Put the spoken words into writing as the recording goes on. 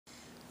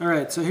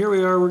Alright, so here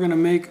we are. We're going to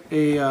make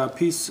a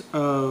piece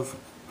of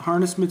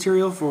harness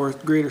material for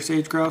greater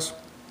sage grouse.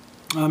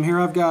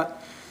 Here I've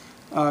got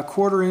a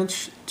 1/4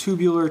 inch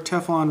tubular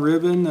Teflon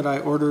ribbon that I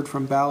ordered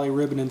from Bally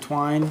Ribbon and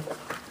Twine.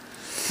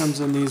 Comes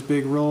in these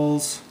big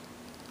rolls.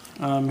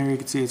 Here you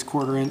can see it's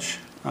 1/4 inch.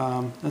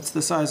 That's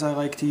the size I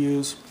like to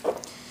use.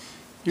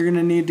 You're going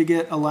to need to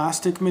get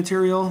elastic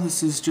material.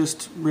 This is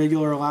just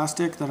regular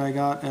elastic that I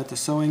got at the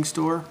sewing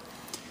store.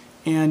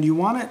 And you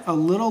want it a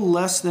little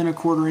less than a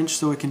 1/4 inch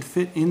so it can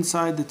fit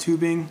inside the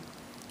tubing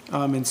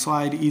and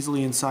slide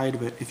easily inside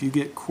of it. If you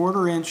get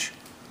 1/4 inch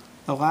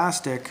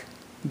elastic,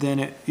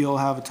 then you'll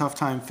have a tough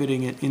time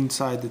fitting it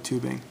inside the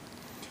tubing.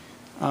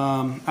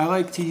 I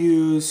like to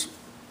use,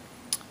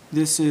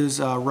 this is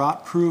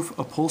rot-proof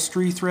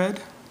upholstery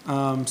thread,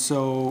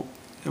 so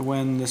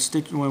when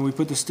we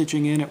put the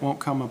stitching in, it won't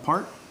come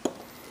apart.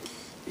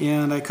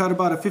 And I cut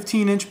about a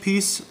 15-inch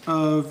piece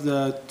of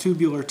the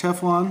tubular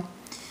Teflon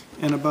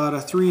and about a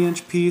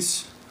 3-inch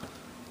piece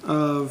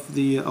of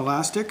the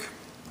elastic.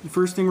 The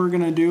first thing we're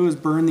going to do is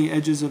burn the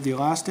edges of the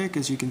elastic.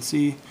 As you can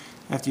see,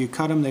 after you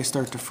cut them, they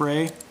start to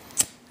fray.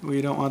 We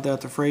don't want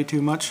that to fray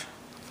too much.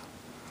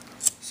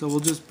 So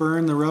we'll just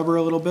burn the rubber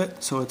a little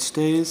bit so it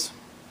stays.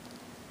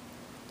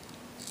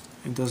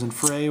 It doesn't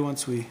fray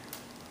once we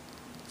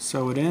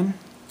sew it in.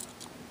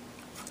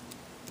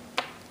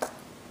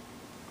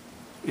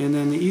 And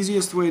then the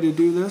easiest way to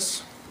do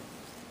this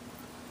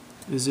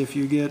is if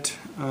you get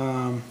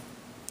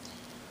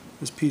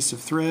this piece of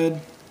thread,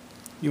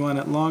 you want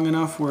it long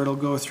enough where it'll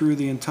go through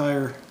the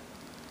entire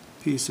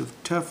piece of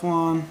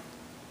Teflon.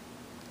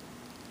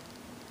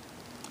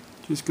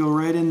 Just go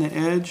right in the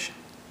edge.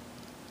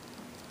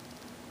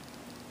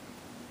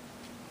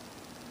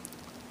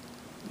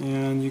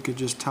 And you could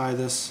just tie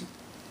this,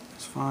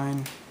 it's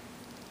fine.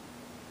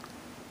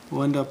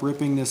 We'll end up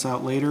ripping this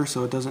out later,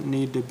 so it doesn't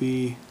need to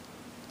be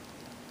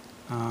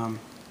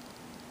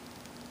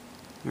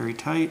very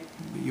tight,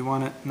 but you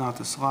want it not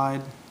to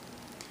slide.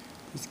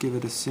 Just give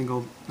it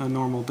a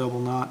normal double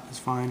knot is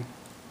fine.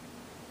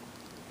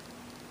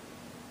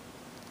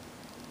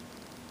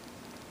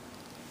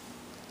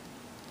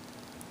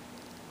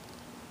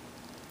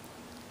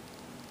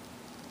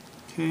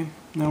 Okay,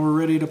 now we're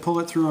ready to pull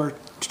it through our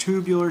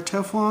tubular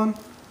Teflon.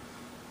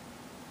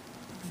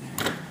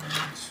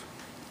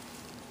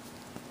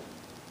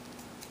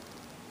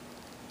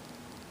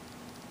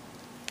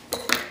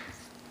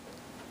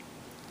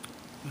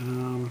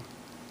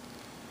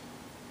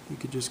 You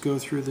could just go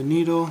through the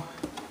needle,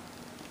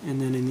 and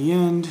then in the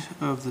end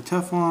of the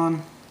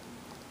Teflon,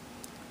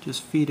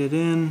 just feed it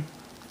in.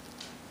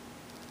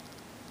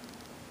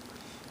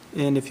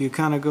 And if you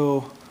kind of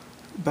go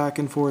back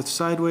and forth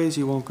sideways,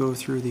 you won't go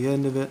through the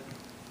end of it.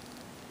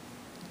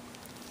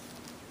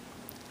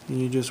 And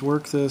you just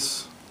work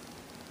this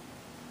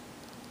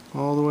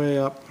all the way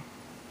up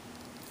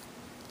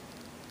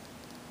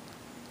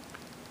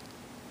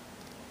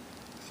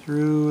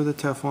through the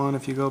Teflon.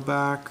 If you go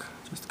back,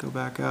 just go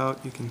back out.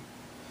 You can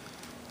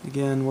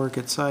again work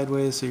it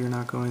sideways so you're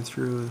not going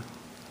through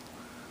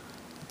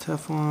the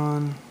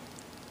Teflon.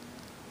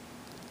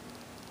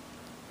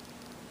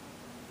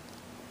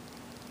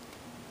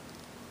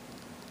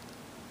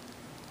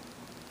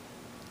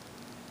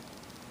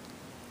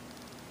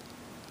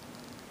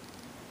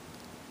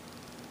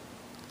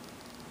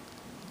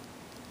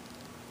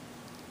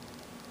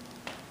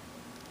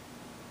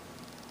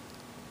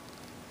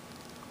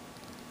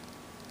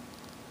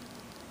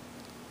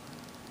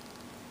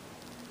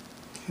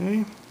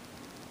 Okay,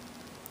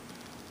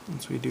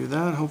 once we do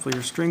that, hopefully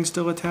your string's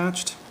still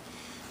attached.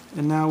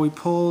 And now we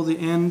pull the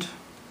end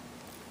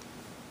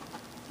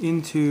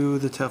into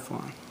the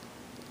Teflon.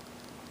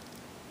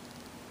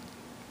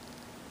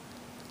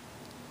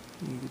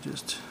 You could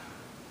just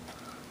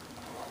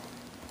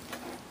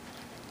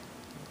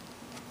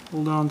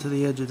hold on to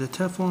the edge of the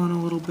Teflon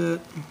a little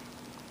bit.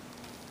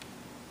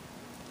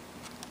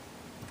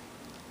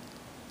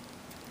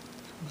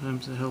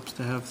 Sometimes it helps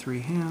to have 3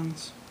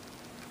 hands.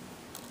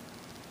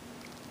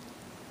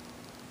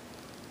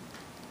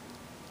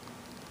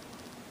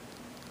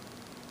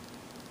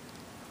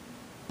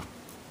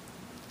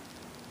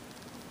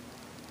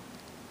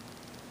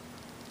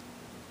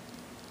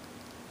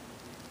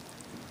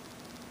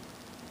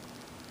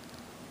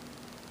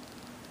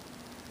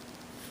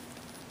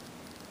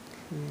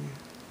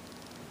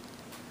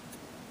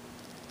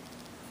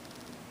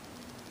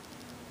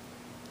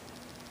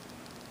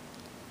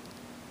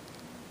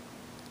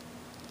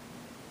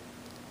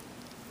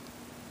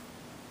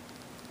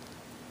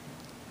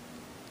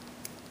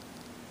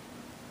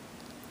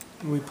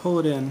 And we pull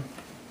it in.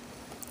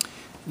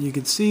 You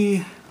can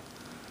see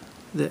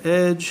the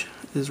edge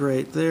is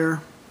right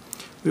there.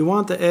 We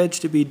want the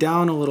edge to be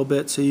down a little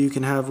bit so you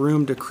can have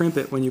room to crimp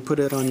it when you put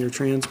it on your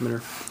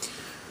transmitter.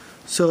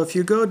 So if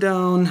you go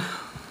down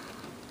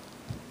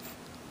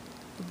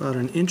about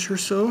 1 inch or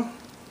so,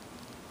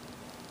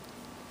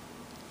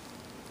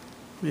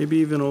 maybe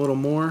even a little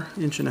more,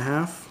 1.5 inches.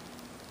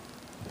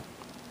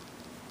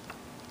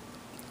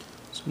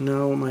 So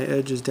now my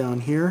edge is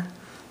down here.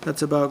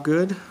 That's about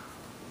good.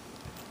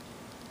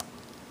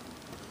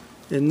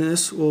 In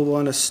this, we'll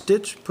want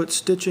to put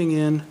stitching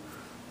in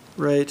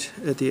right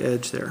at the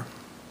edge there.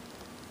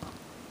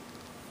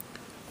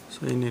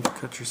 So you need to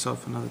cut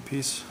yourself another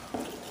piece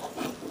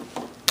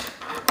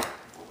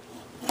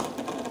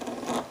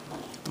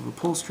of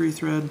upholstery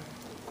thread.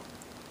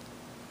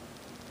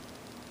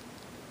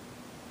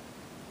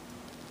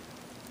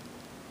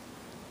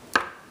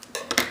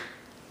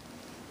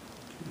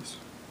 Jeez.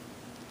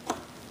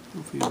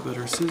 Hopefully you have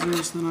better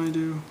scissors than I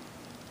do.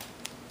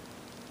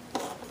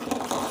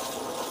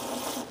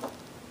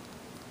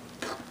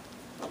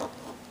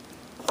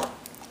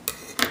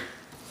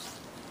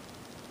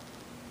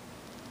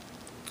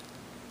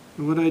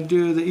 And what I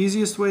do, the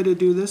easiest way to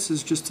do this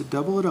is just to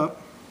double it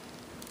up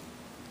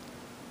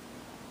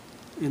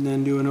and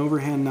then do an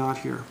overhand knot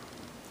here.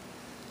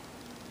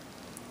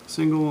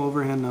 Single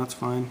overhand knot's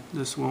fine.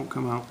 This won't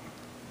come out.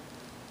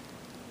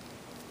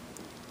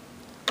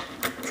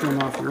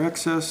 Trim off your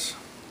excess.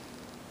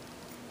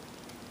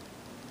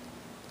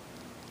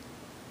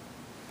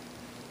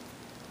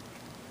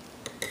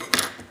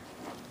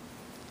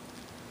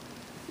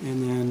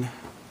 And then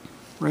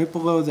right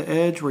below the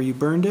edge where you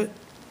burned it,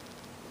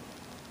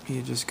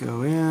 you just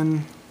go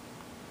in,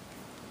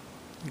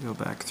 you go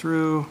back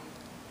through.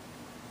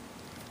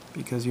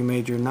 Because you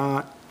made your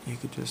knot, you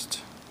could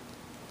just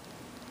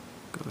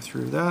go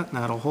through that and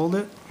that'll hold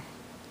it.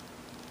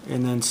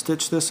 And then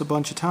stitch this a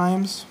bunch of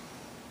times.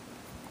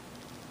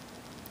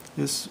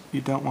 This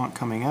you don't want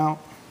coming out.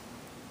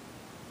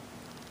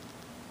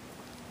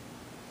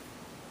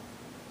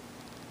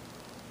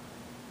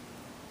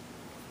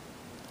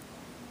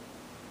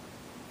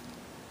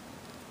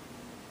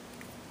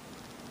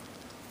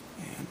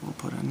 And we'll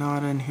put a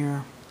knot in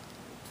here.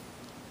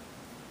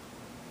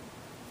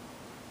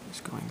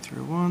 Just going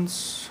through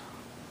once,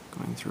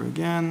 going through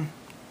again.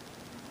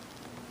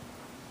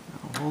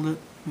 That'll hold it.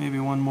 Maybe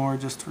one more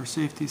just for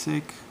safety's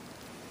sake.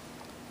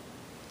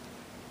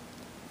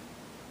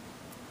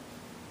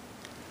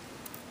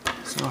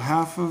 So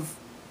half of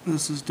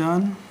this is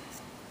done.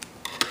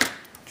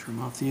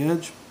 Trim off the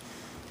edge.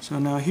 So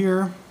now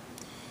here,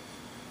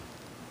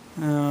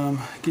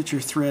 get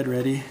your thread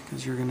ready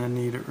because you're going to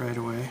need it right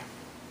away.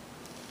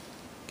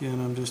 Again,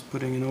 I'm just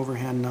putting an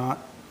overhand knot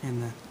in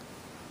the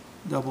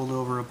doubled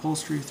over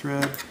upholstery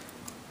thread.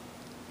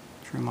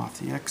 Trim off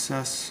the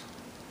excess.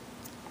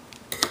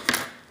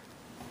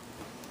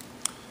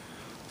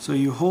 So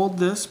you hold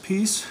this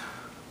piece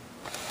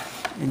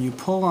and you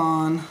pull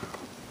on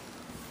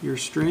your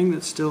string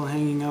that's still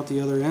hanging out the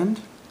other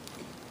end.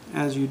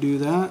 As you do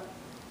that,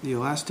 the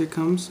elastic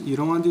comes. You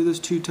don't want to do this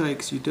too tight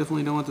because you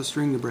definitely don't want the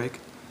string to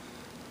break.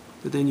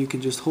 But then you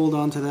can just hold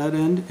on to that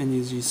end, and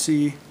as you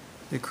see,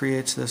 it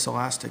creates this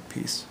elastic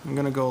piece. I'm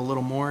going to go a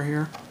little more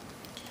here.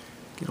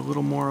 Get a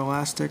little more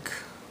elastic.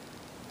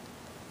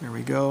 There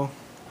we go.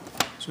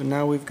 So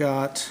now we've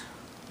got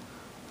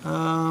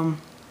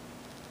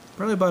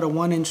probably about a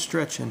 1-inch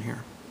stretch in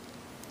here.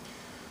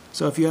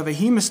 So if you have a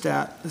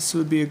hemostat, this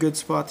would be a good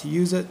spot to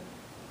use it.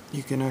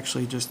 You can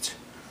actually just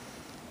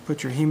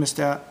put your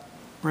hemostat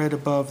right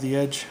above the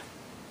edge.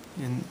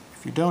 And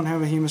if you don't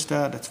have a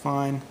hemostat, that's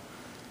fine.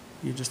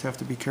 You just have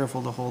to be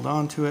careful to hold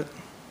on to it.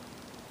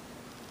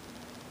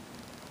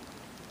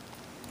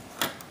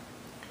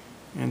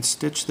 And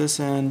stitch this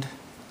end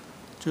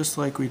just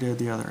like we did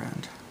the other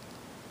end.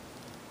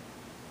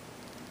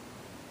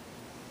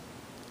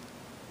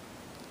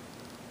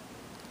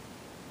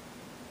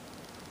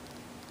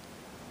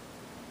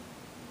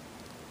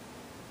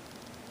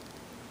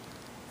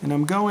 And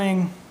I'm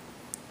going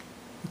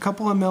a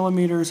couple of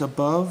millimeters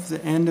above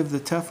the end of the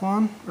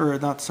Teflon, or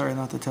not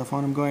the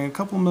Teflon, I'm going a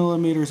couple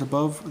millimeters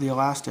above the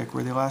elastic,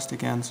 where the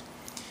elastic ends,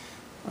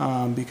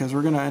 because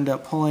we're going to end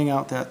up pulling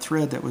out that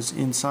thread that was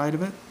inside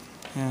of it,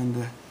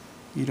 and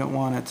you don't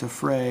want it to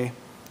fray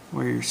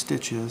where your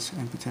stitch is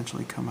and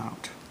potentially come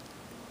out.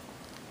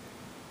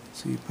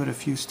 So you put a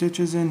few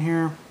stitches in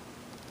here,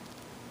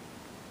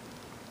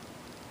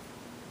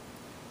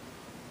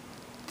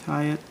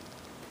 tie it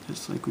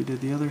just like we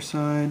did the other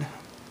side.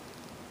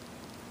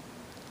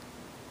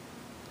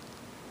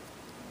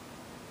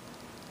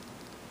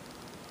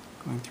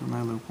 Going through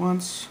my loop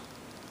once,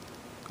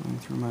 going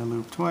through my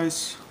loop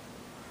twice,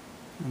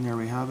 and there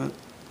we have it.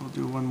 We'll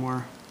do one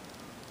more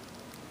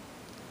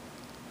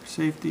for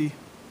safety.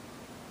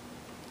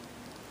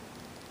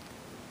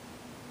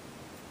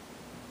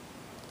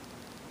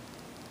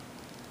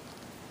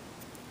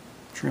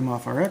 Trim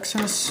off our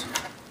excess.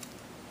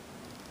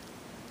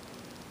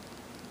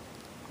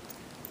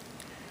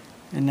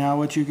 And now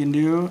what you can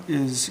do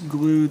is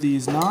glue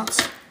these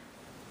knots,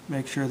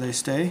 make sure they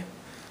stay.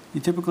 You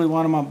typically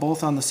want them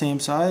both on the same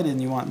side, and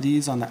you want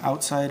these on the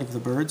outside of the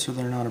bird so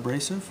they're not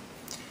abrasive.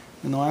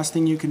 And the last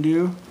thing you can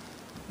do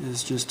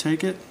is just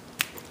take it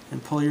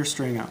and pull your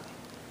string out.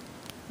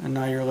 And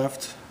now you're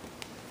left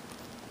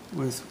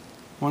with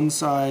one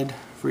side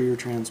for your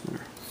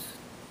transmitter.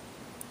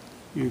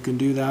 You can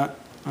do that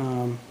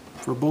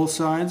for both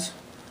sides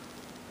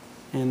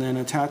and then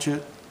attach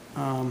it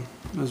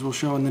as we'll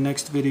show in the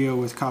next video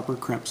with copper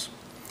crimps.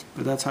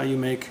 But that's how you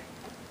make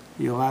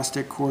the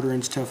elastic 1/4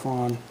 inch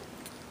Teflon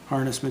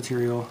harness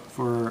material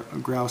for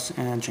grouse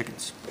and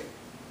chickens.